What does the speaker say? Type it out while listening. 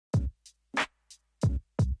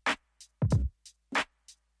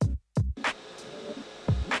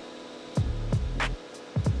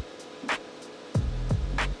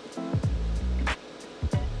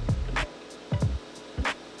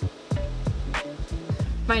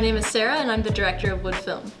My name is Sarah and I'm the director of WUD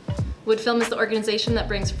Film. WUD Film is the organization that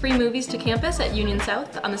brings free movies to campus at Union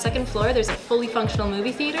South. On the second floor there's a fully functional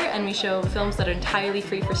movie theater and we show films that are entirely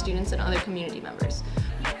free for students and other community members.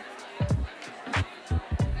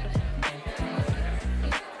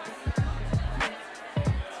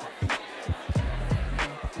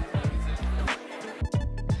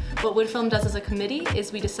 What WUD Film does as a committee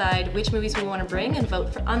is we decide which movies we want to bring and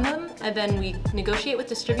vote on them, and then we negotiate with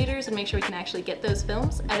distributors and make sure we can actually get those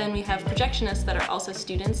films, and then we have projectionists that are also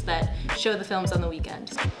students that show the films on the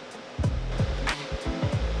weekend.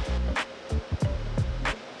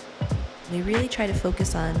 We really try to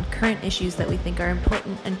focus on current issues that we think are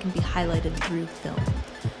important and can be highlighted through film.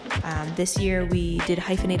 This year we did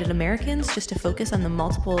Hyphenated Americans just to focus on the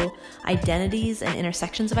multiple identities and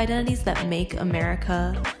intersections of identities that make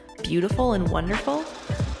America beautiful and wonderful.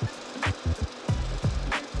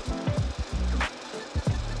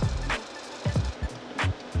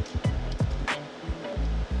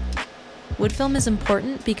 WUD Film is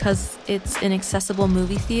important because it's an accessible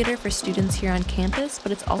movie theater for students here on campus,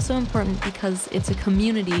 but it's also important because it's a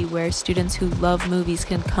community where students who love movies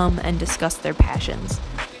can come and discuss their passions.